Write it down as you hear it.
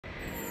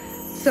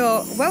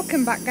So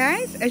welcome back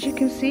guys. As you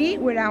can see,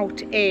 we're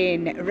out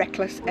in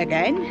Reckless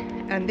again,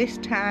 and this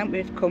time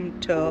we've come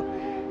to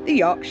the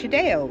Yorkshire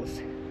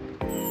Dales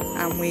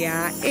and we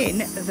are in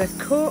the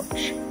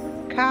coach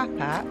car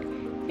park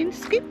in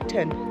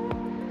Skipton.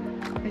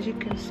 As you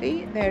can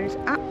see, there is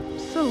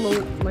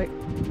absolutely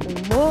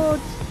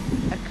loads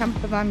of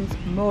camper vans,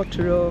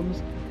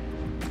 motorhomes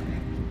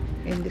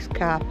in this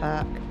car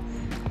park.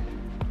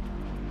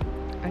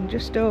 And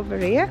just over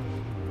here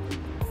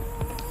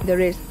there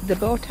is the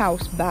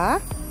boathouse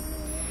bar,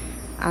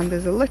 and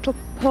there's a little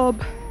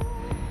pub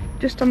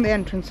just on the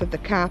entrance of the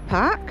car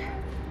park.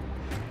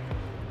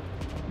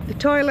 The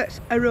toilets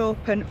are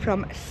open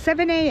from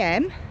 7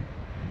 AM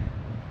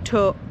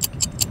to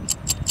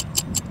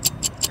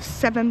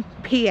 7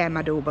 PM,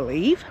 I do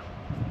believe.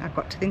 I've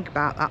got to think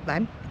about that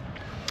then.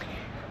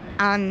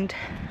 And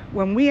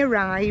when we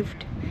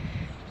arrived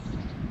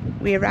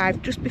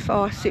just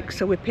before 6,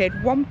 so we paid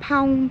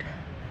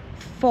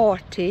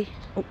 £1.40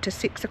 up to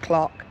 6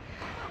 o'clock,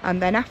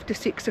 and then after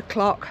 6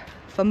 o'clock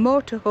for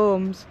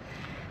motorhomes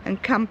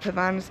and camper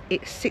vans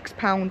it's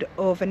 £6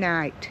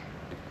 overnight.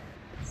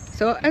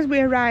 So as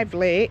we arrived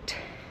late,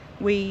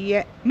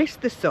 we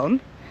missed the sun.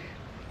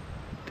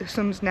 The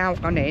sun's now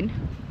gone in,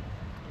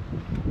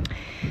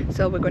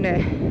 so we're going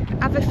to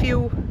have a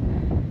few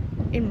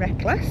in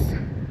Reckless,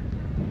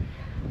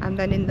 and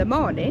then in the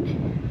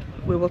morning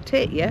we will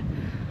take you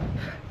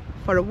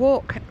for a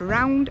walk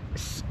around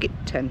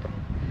Skipton,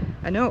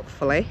 and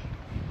hopefully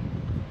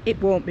it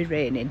won't be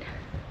raining.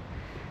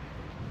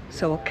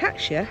 So I'll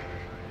catch you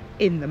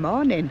in the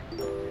morning.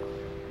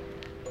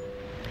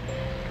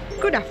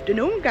 Good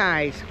afternoon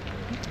guys.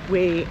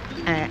 We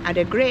had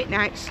a great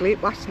night's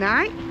sleep last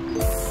night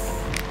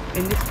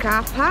in this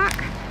car park.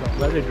 Got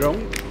very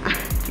drunk.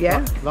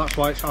 Yeah. That's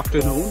why it's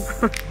afternoon.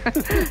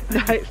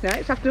 No, it's not.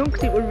 It's afternoon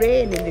because it was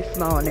raining this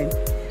morning.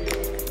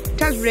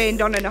 It has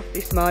rained on and off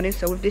this morning,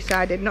 so we've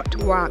decided not to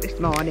go out this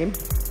morning,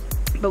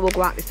 but we'll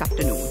go out this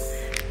afternoon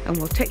and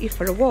we'll take you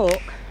for a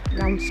walk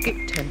around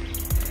Skipton.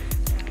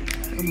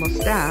 And we'll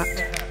start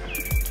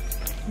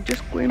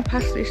just going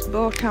past this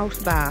boathouse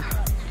bar.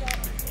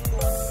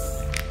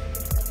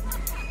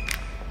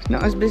 It's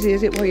not as busy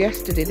as it was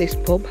yesterday, this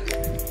pub.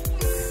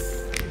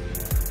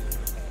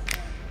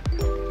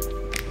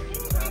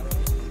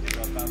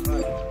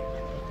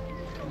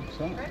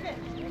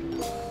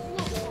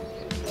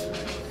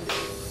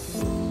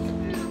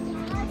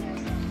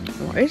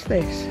 What is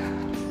this?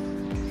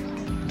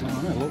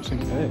 Oh, it looks in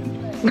pain.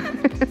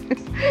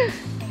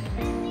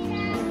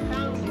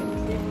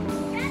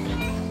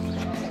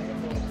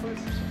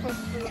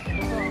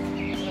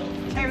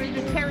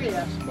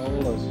 Terrier.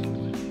 Bowlers.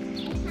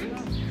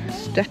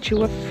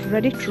 Statue of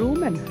Freddie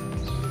Truman.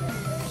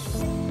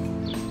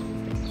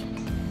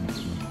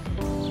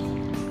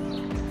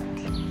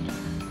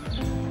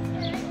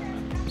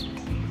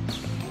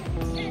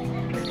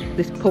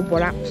 This pub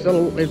were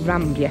absolutely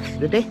rammed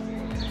yesterday.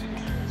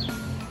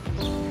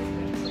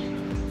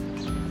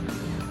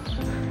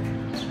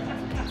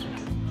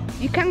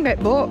 You can get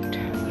boat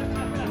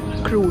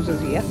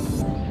cruises here.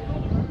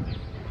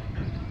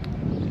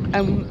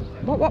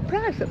 What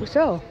price that we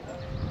saw?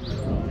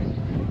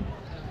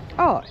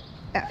 Oh,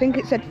 I think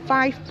it said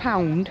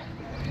 £5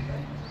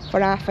 for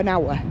half an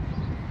hour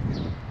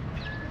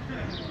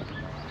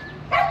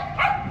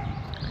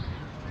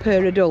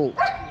per adult.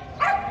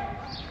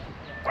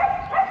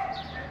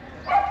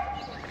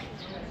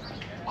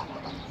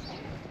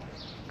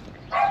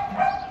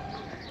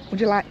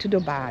 Would you like to do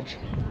barge?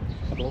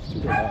 I'd love to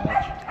do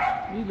barge.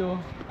 Hello.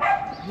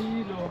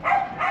 Hello.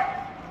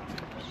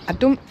 I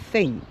don't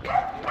think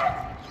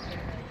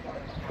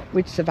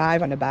we'd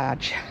survive on a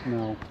barge.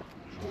 No.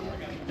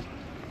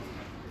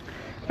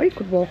 Or you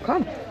could walk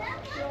on.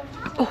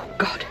 Oh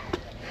God,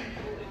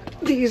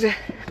 these are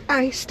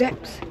high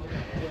steps.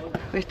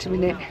 Wait a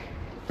minute.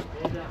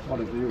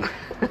 What a view.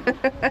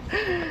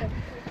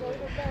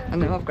 I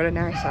know, I've got a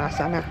nice ass,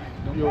 Anna.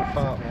 Your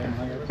fart one,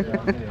 hang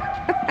down here.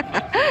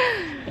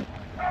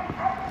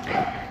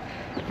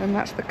 And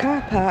that's the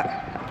car park.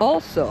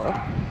 Also,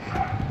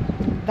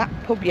 that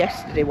pub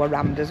yesterday were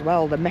rammed as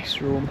well, the mess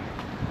room.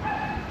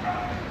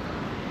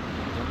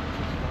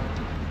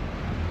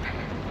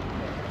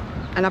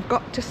 And I've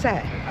got to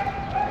say,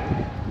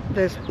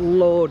 there's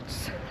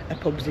loads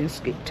of pubs in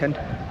Skipton.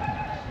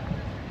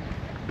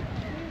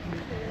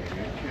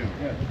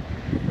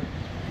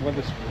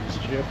 Weatherspoon's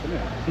cheap, isn't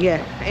it?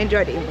 Yeah, I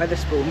enjoyed it in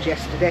Weatherspoons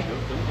yesterday.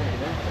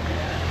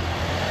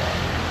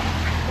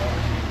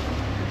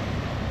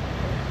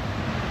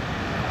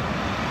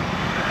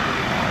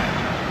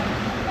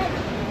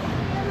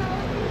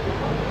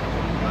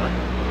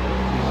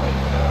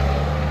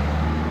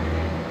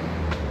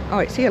 Oh,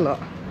 it's here, look.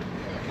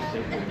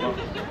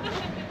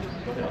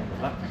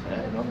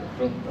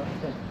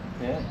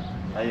 Yeah.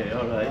 Are you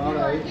alright?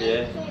 Alright.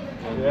 Yeah.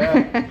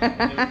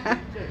 Yeah.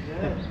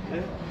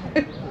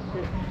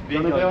 You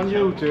want to be on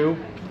YouTube?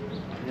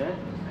 Yeah.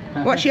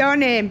 What's your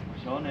name?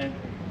 What's your name?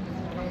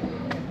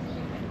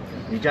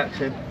 You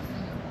Jackson?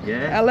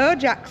 Yeah. Hello,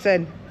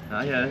 Jackson.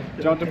 Hiya.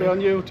 Do you want to be on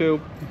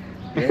YouTube?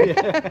 Say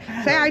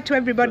hi to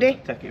everybody.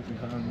 Take it from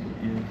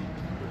home.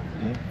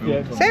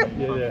 Yeah. Say,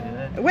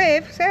 Yeah.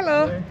 wave, say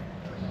hello.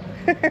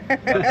 You had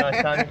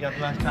a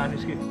nice time in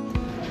Skipton.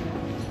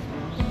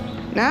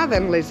 Now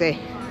then, Lizzie.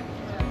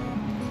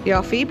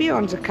 Your Phoebe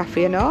owns a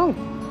cafe and all.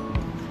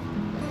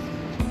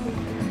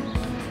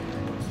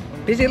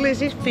 Busy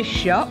Lizzie's fish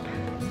shop,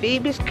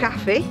 Phoebe's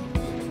cafe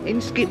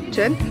in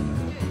Skipton.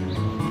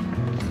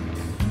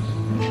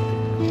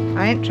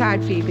 I ain't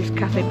tried Phoebe's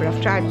cafe, but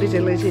I've tried Busy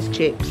Lizzie's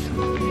chips.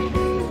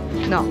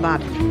 Not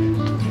bad.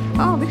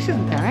 Oh, this is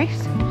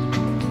nice.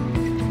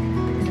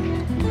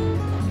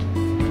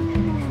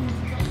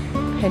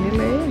 Penny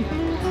Lane,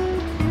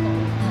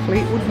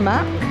 Fleetwood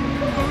Mac,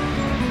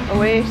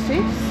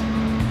 Oasis,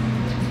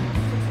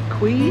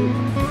 Queen.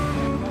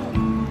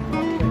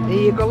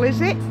 There you go,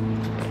 Lizzie.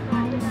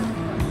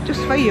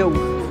 Just for you.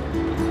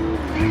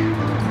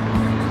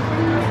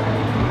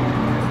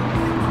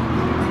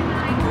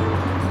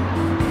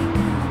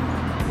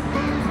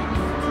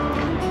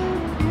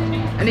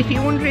 And if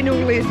you're wondering who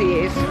Lizzie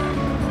is,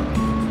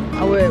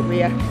 I work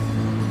with her.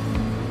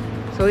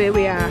 So here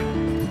we are,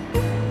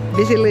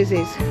 Busy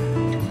Lizzie's.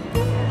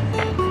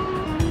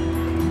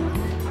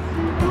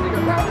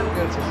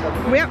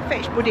 We haven't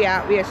fetched Buddy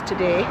out with us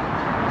today.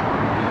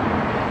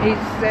 He's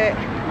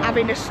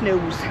having a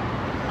snooze.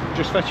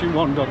 Just fetching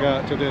one dog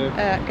out today.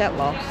 Get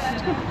lost.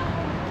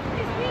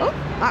 Oh,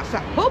 that's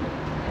that pub.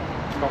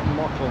 Cotton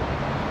bottle.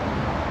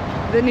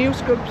 The new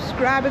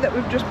subscriber that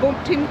we've just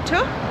bumped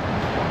into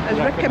has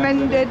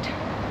recommended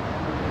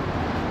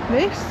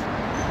this,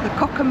 the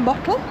Cock and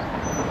Bottle.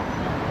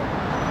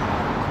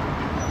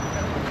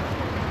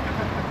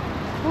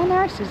 How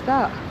nice is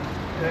that?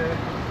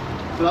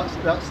 So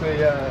that's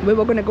the. We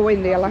were going to go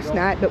in there last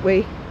night, but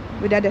we'd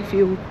had a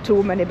few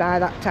too many by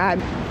that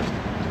time.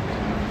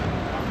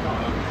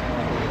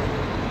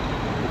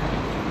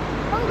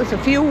 Oh, there's a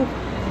few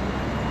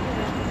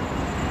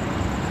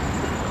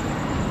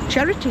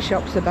charity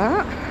shops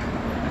about.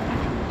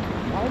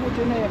 Why would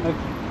you name a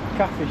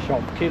cafe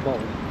shop Kibble?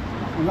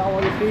 Isn't that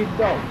what you feed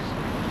dogs?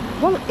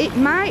 Well, it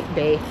might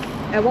be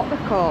what they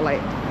call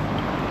it,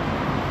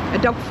 a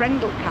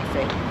dog-friendly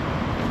cafe.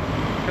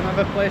 Can I have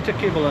a plate of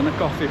kibble and a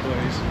coffee,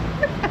 please?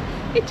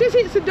 It is,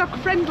 it's a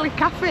dog-friendly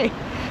cafe.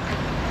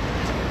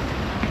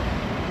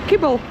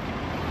 Kibble.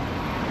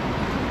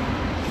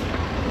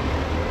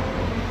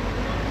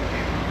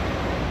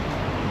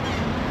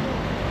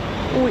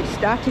 Oh, it's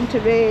starting to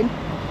rain.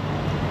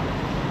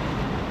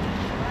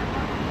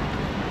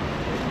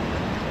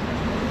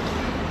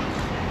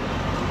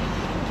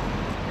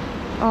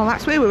 Oh,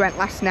 that's where we went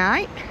last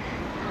night.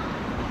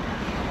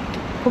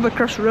 Pub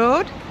across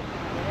road.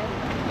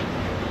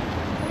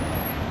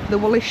 The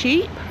woolly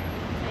sheep.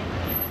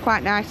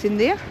 Quite nice in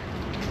there.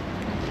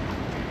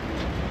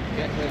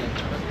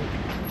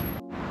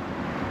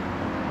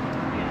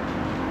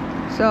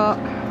 So,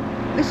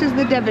 this is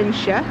the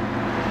Devonshire,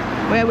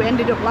 where we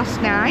ended up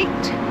last night.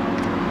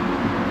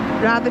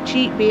 Rather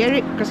cheap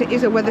beer, because it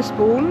is a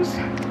Wetherspoons,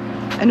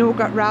 and all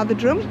got rather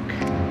drunk.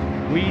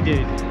 We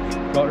did.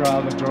 Got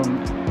rather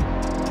drunk.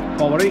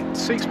 Oh, what it?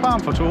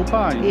 £6 for 2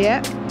 pints?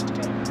 Yeah.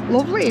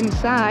 Lovely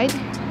inside.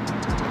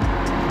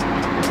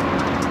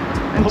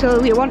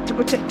 Until you want to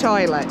go to the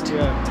toilet.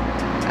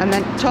 Yeah. And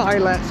then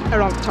toilets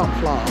are on top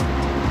floor.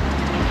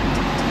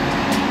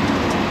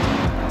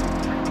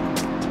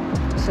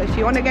 So if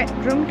you want to get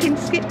drunk in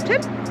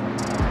Skipton,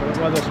 But at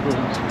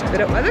Wetherspoons.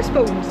 they're at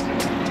Wetherspoons.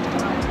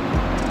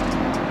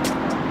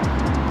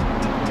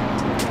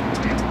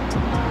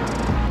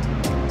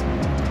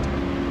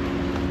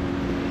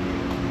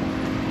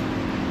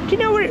 Do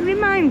you know what it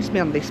reminds me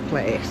on this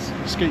place?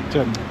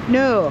 Skipton.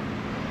 No.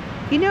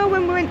 You know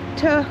when we went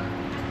to...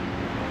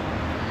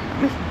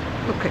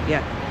 Look at you.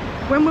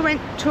 When we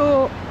went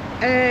to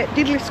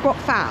Diddley Squat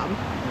Farm,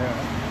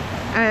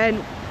 Yeah.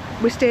 and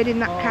we stayed in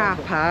that car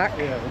park,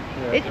 Yeah.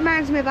 it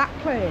reminds me of that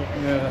place.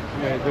 Yeah,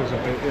 it does a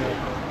bit,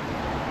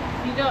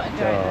 yeah. You don't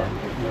enjoy it?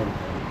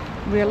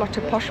 Where a lot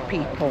of posh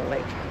people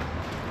live.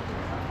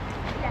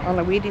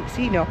 Although we didn't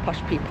see no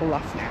posh people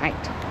last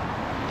night.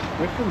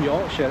 We're from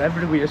Yorkshire,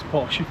 everywhere's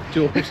posh,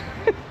 does.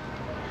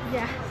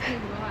 Yeah,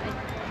 right.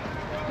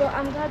 But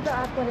I'm glad that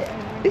I've got it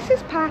in. This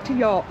is part of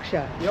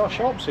Yorkshire. Your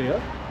shop's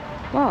here.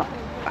 What?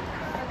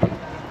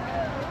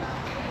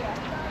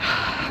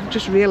 I'm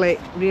just really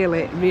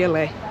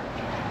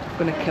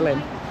gonna kill him.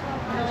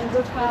 9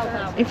 to 12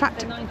 hours. In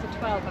fact, 9 to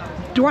 12 hours.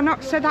 do I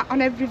not say that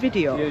on every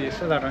video? Yeah, you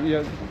said that on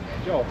your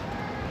job.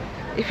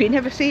 If you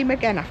never see him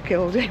again, I've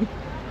killed him.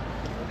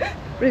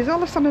 But he's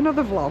always on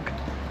another vlog.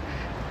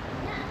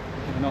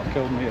 You've not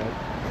killed me yet.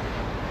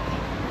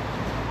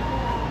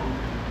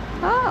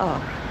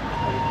 Oh.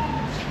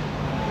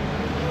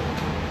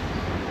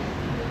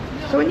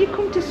 So when you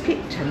come to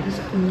Skipton, there's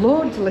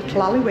loads of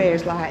little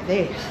alleyways like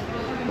this.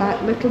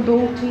 Like little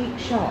boutique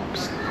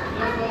shops.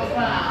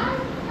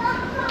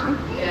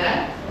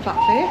 Fat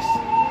face.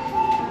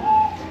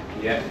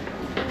 Yeah.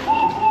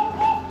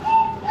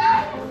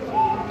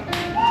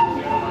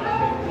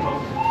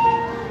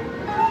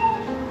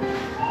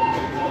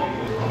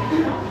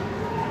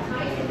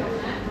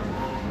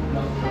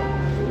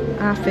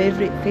 our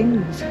favourite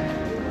things.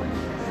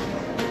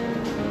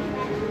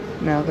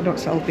 No, they don't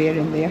sell beer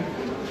in there.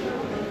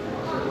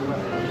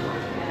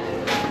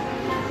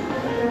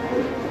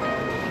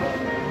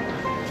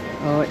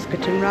 Oh, it's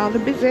getting rather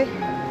busy.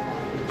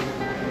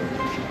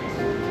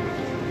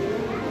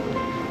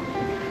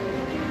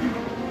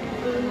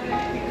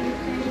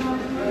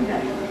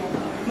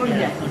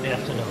 Yeah, Monday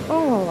afternoon.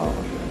 Oh,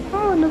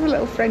 another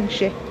little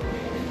Frenchie.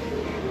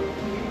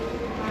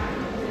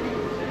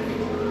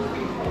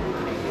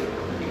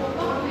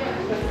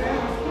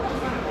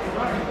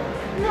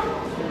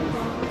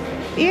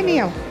 Here,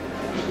 Neil.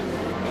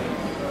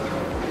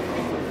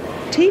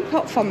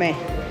 Teapot for me.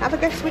 Have a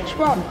guess which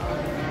one?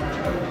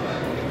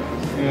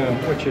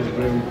 Yeah, witch's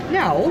brew.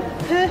 No,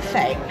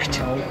 perfect.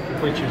 No,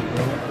 witch's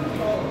brew.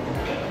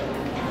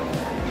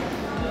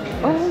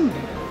 Oh.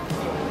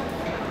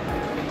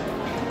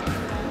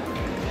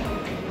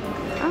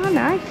 How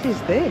nice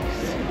is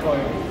this?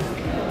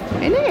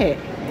 Isn't it?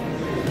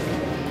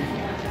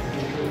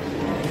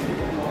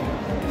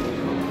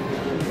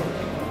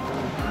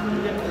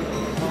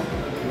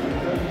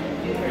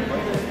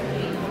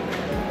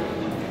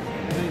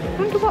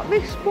 Wonder what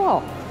this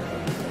was.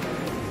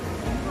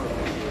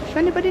 If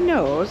anybody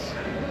knows,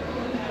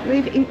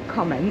 leave it in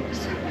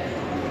comments.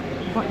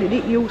 What did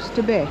it used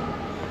to be?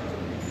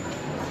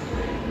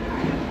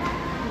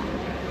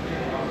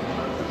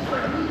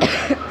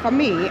 For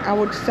me, I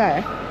would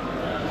say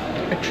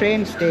a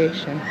train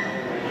station.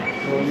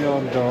 Well,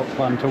 your dog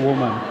plant a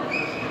woman.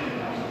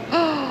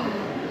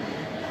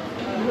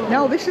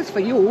 No, this is for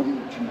you.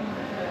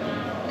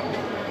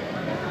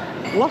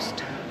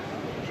 Lost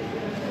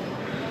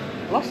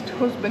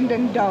husband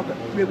and dog.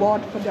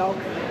 Reward for dog.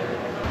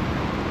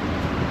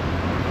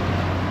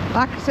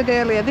 Like I said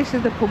earlier, this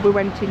is the pub we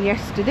went in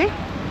yesterday.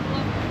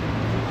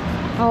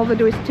 All they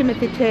do is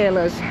Timothy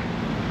Taylor's.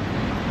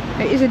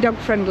 It is a dog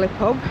friendly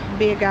pub.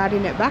 Beer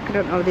garden at back. I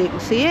don't know whether you can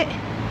see it.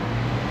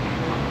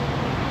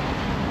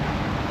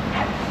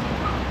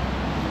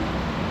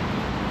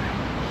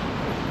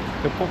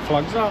 They put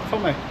flags out for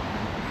me.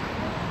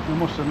 They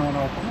must have known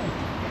how for me.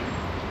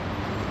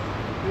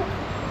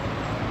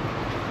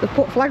 They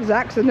put flags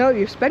out because they know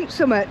you've spent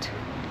some at.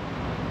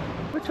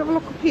 Let's have a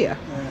look up here.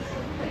 Yeah.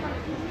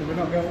 Did we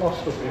not get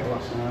lost up here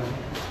last night?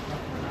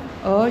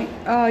 Oh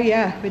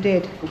yeah, we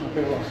did. Come up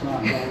here last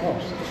night and got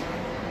lost.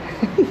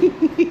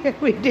 Yeah,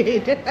 we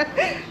did.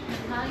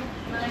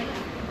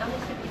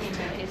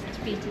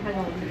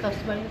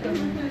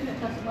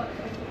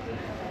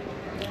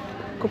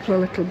 Couple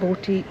of little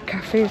boutique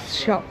cafes,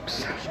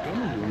 shops.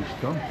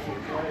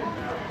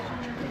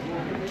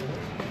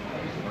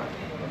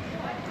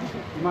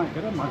 You might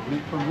get a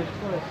magnet from this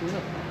place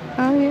here.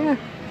 Oh yeah.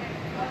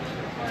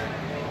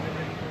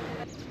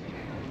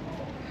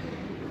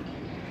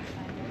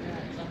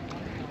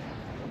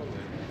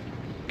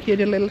 Cute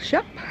little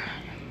shop.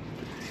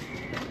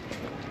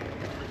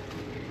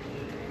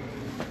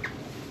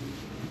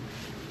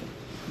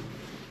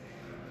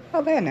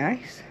 Oh, they're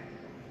nice.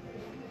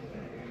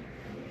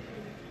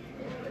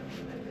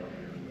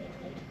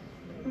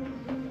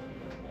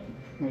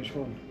 Which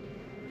one?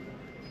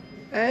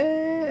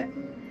 I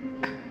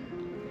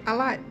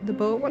like the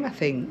boat one, I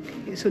think.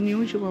 It's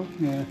unusual.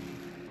 Yeah.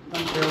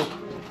 Thank you.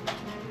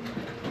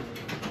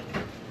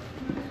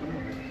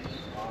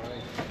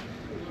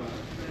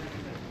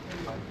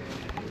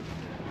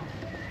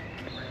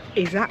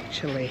 He's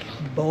actually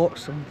bought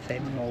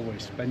something.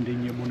 Always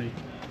spending your money.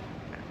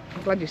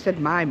 I'm glad you said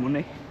my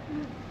money.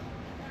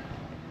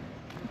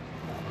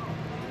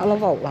 I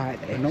love alt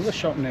like this. Another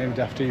shop named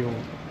after you.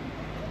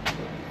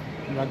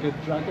 Ragged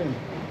Dragon.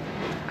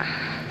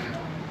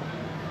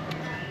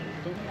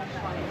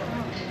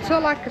 So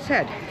like I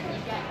said,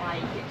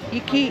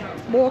 you keep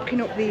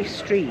walking up these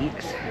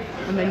streets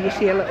and then you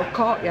see a little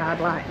courtyard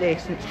like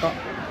this and it's got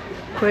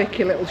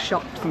quirky little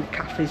shops and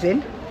cafes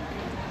in.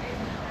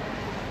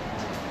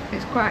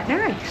 It's quite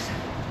nice.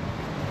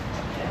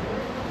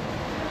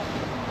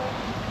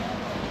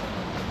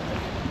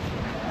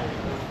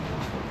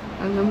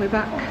 And then we're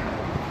back.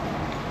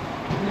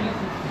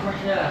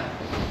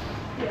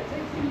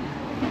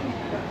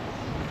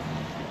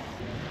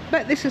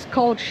 Bet this is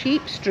called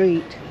Sheep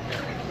Street.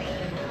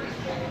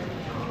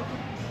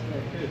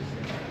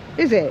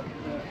 Is it?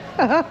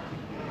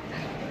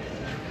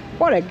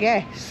 What a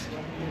guess.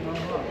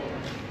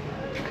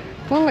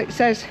 Well, it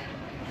says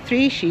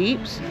 3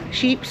 sheeps,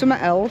 sheep something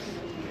else.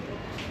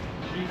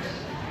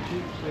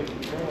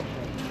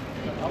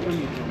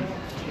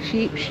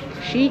 Sheep,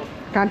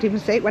 can't even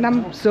say it when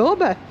I'm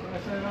sober.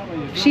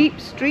 Sheep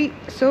Street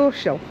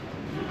Social.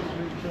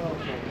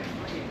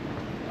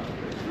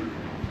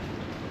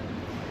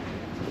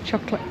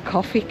 Chocolate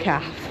coffee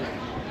cafe.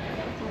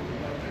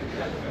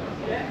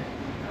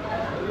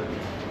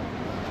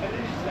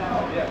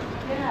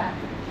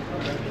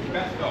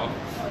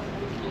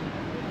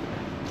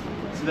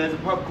 So there's a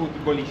pub called the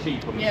Bully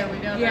Sheep on the Yeah, we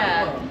know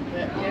Yeah. that one.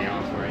 yeah,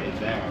 that's where it is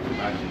there, I would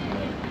imagine.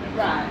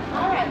 Right.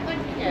 All right.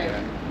 Thank you.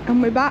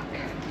 And we're back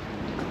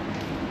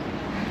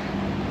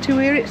to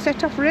where it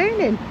set off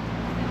raining.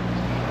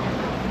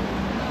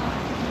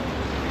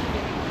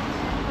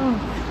 Oh.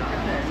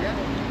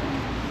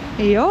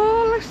 He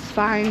always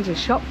finds a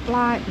shop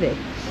like this.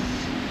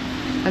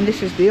 And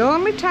this is the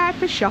only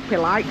type of shop he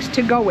likes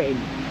to go in.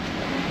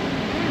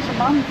 It's a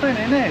man thing,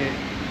 isn't it?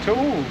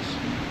 Tools.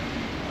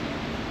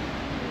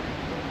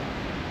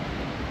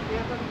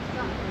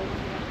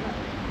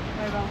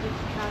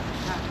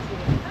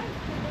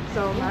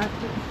 So much.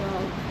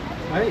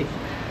 Hey.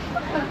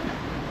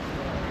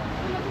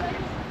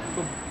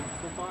 Go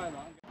buy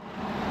that.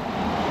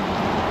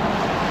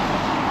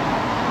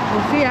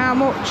 We'll see how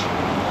much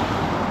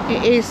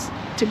it is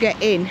to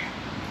get in,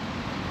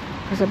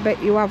 because I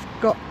bet you have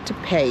got to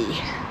pay.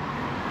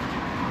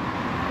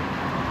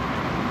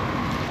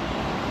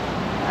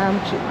 How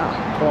much?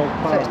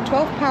 So it's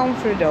 £12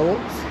 for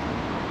adults.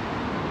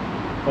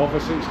 Over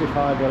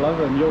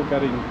 65.11, you're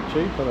getting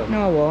cheaper then.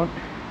 No, I won't.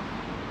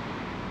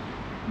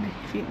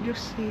 If you can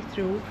just see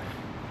through.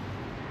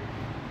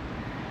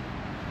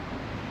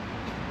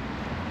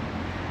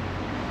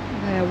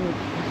 There, we've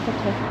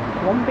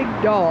got one big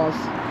doors.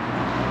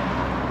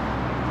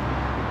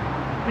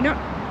 We're not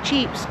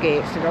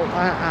cheapskates, I don't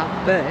like that,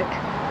 but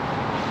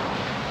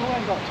We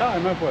ain't got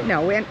time, have we?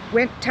 no, we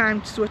ain't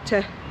time to sort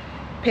of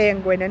pay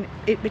and go in, and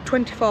it'd be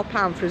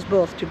 £24 for us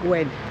both to go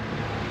in.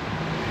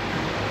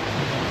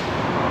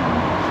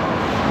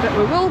 But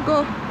we will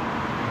go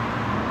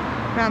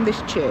round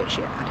this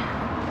churchyard.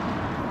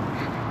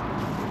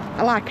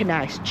 I like a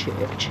nice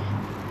church.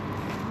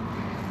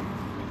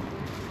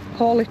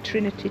 Holy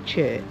Trinity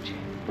Church.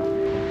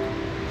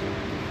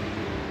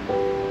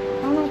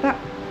 Oh,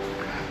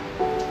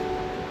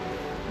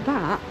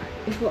 that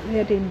is what they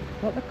had in,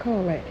 what they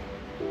call it,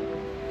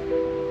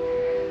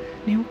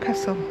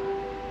 Newcastle.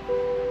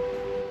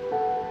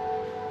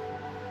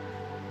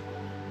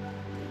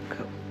 Look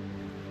at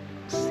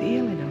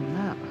ceiling on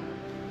that.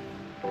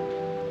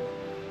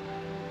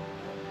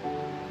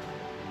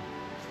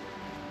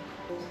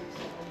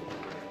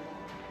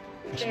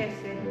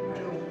 Facing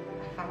room,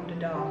 I found a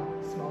door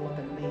smaller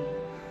than me.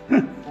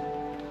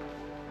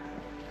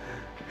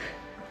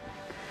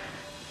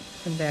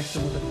 And there's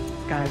some of the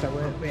guys I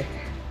work with.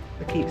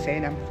 They keep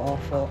saying I'm 4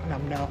 foot and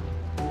I'm not.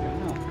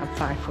 I'm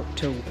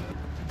 5'2".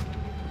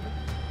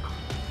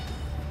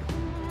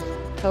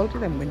 Told you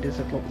them windows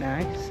would look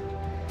nice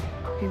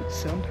in the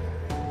sun.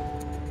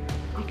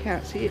 You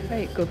can't see it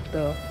very good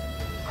though.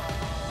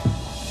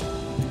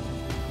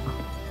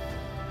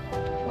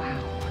 Wow.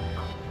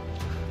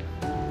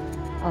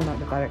 I'll knock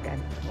the bar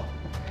again.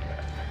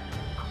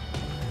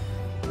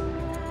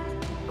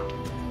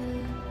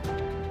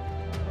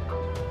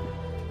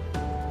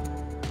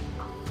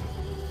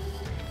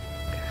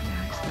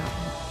 Nice that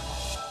one.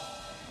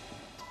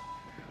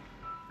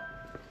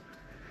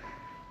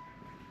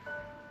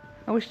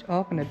 I wish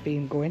Organ had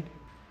been going.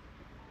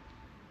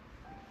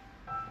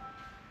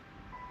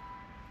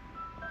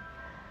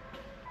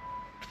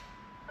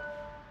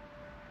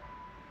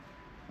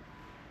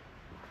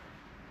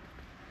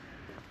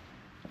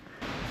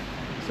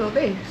 So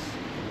this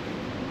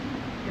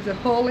is a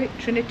Holy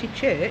Trinity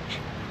Church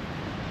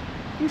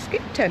in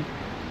Skipton.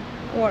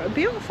 What a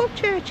beautiful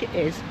church it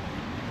is.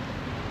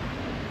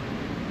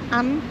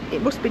 And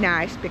it must be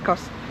nice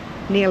because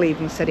Neil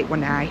even said it were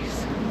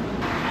nice.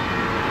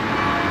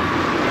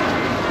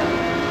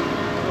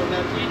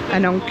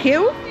 And on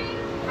cue,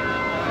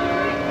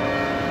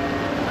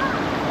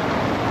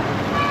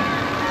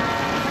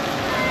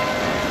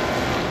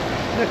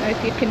 I don't know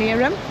if you can hear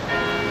them.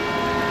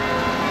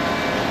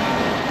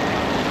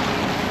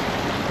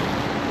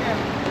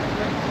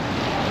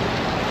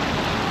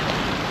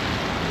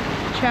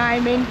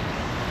 Chiming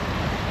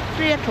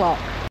 3 o'clock.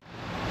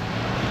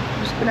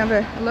 Just gonna have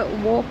a little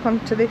walk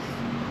onto this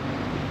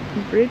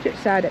bridge at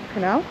side of the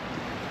canal.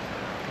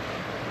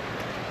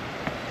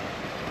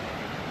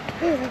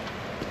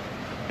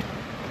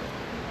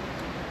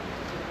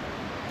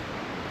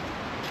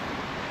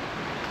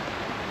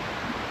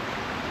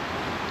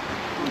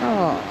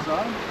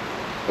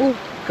 Oh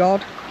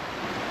God,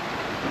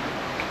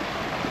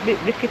 a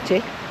bit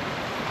rickety.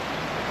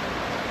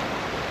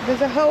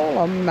 There's a hole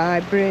on my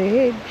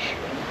bridge.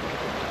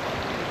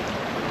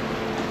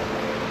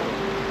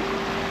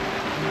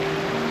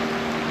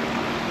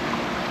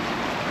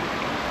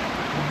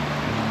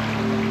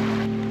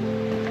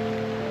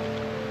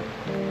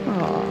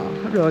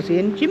 Oh, Rosie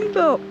and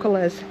Jimbo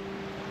colours.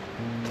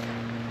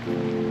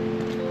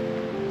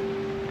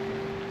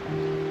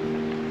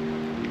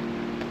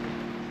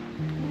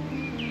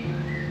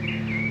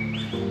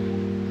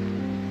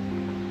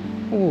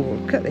 Oh,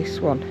 look at this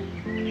one.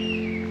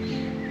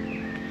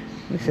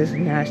 This is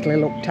nicely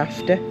looked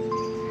after.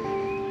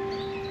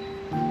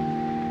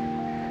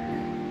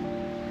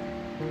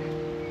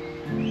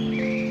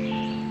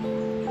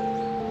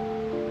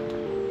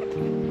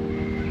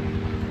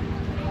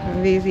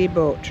 And these are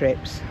boat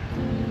trips.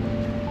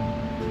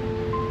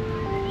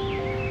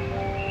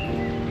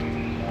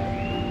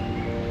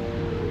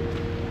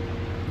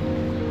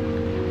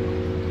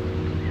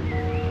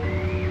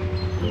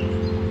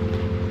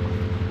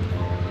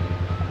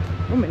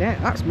 Oh, a minute,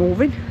 that's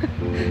moving.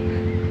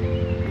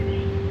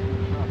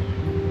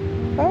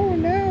 Oh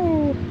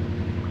no!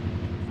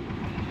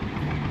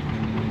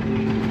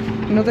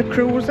 Another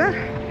cruiser.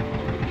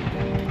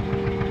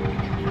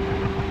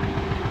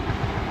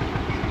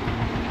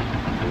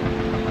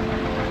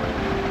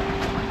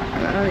 I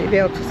don't know if you'll be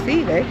able to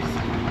see this.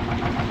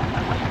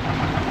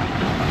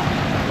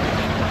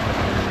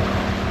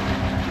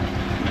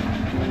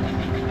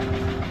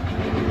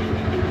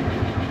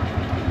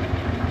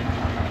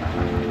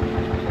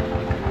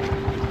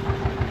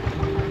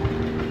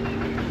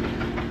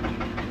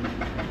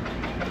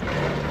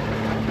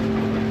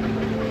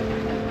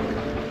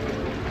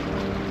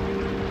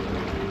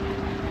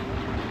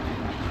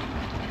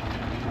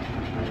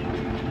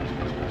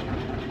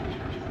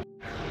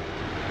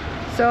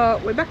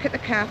 So we're back at the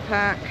car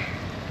park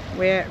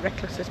where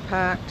Reckless is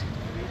parked.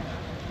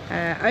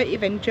 I hope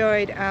you've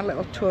enjoyed our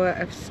little tour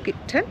of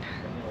Skipton.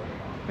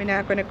 We're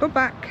now going to go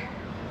back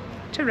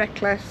to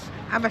Reckless,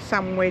 have a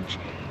sandwich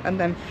and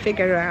then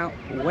figure out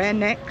where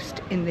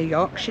next in the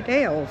Yorkshire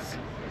Dales.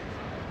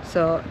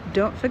 So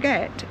don't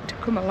forget to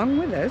come along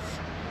with us.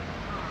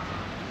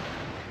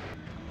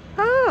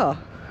 Oh,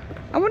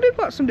 I wondered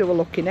what somebody were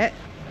looking at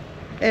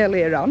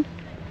earlier on.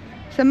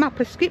 It's a map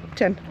of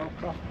Skipton. Well,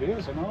 craft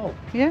beers and all.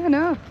 Yeah, I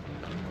know.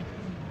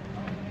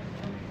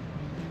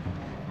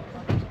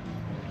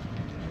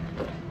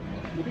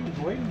 You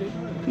didn't go in, did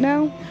you?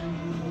 No.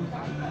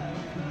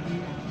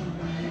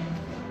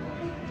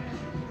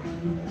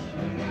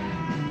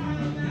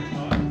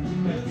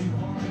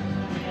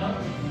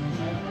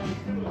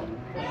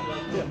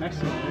 Yeah,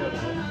 messy here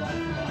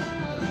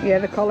though. Yeah,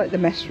 they call it the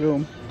mess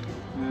room.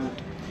 Yeah.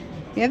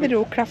 Yeah, they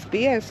do craft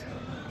beers.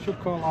 Should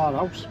call our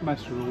house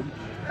mess room.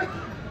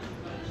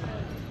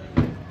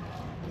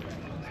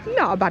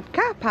 Not a bad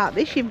car park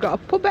this. You've got a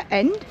pub at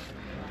end,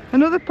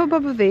 another pub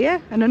over there,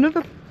 and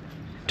another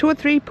 2 or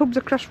 3 pubs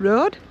across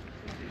road.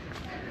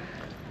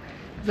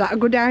 Is that a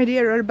good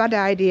idea or a bad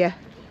idea?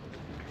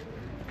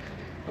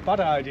 A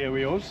bad idea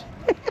with us.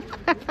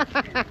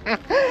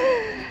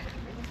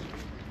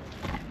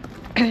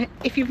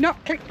 If you've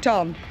not clicked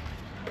on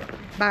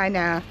by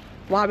now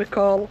why we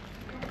call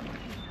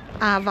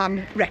our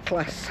van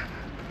Reckless,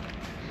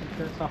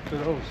 It's after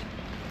us.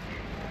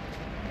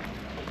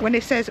 when he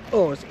says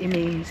us, he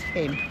means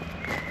him.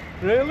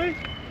 Really?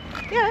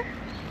 Yeah.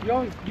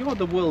 You're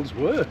the world's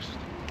worst.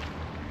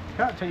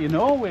 Can't take you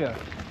nowhere.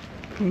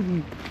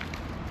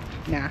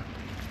 Nah.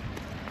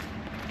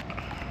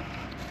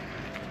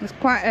 There's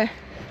quite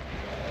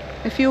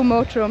a few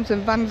motorhomes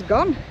and vans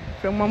gone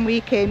from when we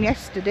came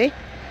yesterday,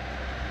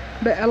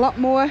 but a lot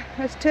more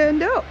has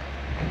turned up.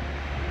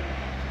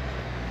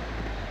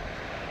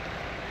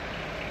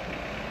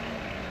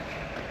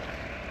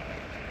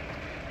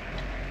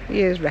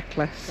 Here's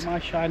Reckless. My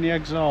shiny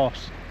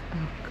exhaust.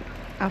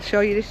 I'll show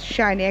you this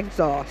shiny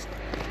exhaust.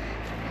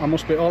 I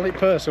must be the only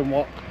person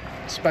what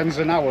spends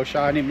an hour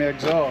shining my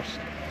exhaust.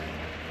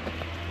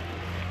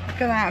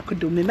 Look at that, I could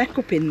do my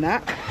makeup in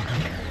that.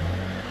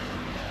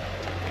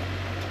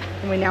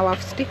 And we now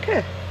have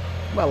sticker.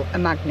 Well, a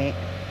magnet.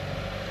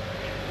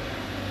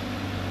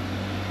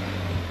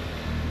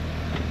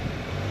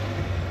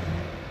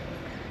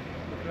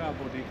 Look at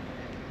that, buddy.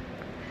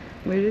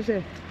 Where is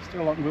it?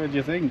 Still not where do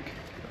you think?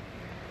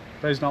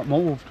 But he's not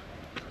moved.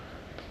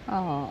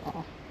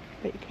 Oh,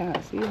 but you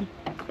can't see him.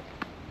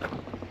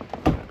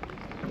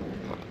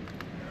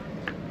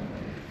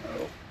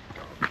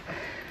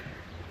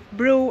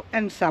 Brew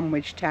and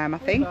sandwich time, I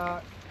think.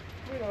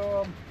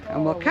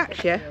 And we'll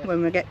catch you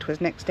when we get to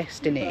his next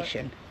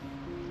destination.